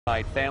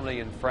Tonight,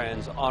 family and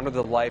friends honor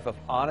the life of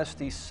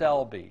Aonesty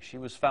Selby. She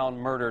was found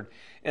murdered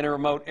in a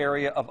remote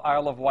area of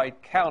Isle of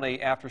Wight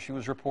County after she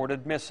was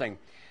reported missing.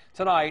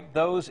 Tonight,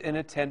 those in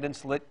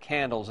attendance lit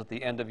candles at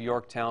the end of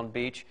Yorktown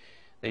Beach.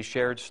 They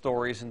shared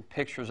stories and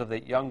pictures of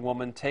that young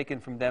woman taken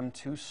from them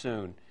too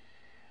soon.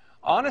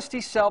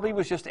 Aonesty Selby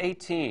was just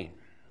 18.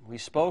 We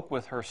spoke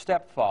with her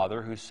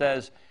stepfather, who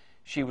says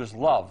she was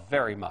loved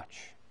very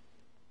much.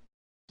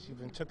 She's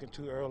been taken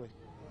too early,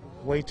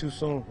 way too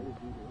soon.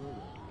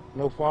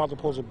 No father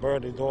supposed to bury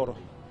their daughter,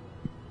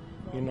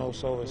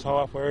 so it's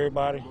hard for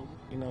everybody.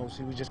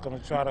 So we're just going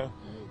to try to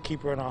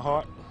keep her in our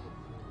heart,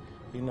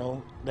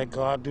 let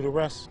God do the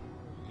rest,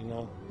 and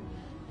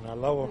I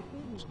love her.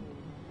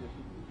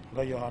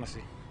 Love your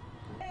honesty.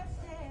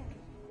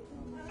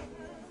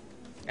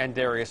 And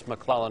Darius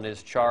McClellan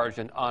is charged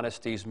in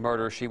Aonesty's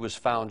murder. She was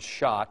found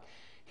shot.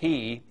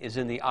 He is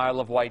in the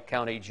Isle of Wight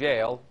County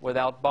Jail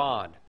without bond.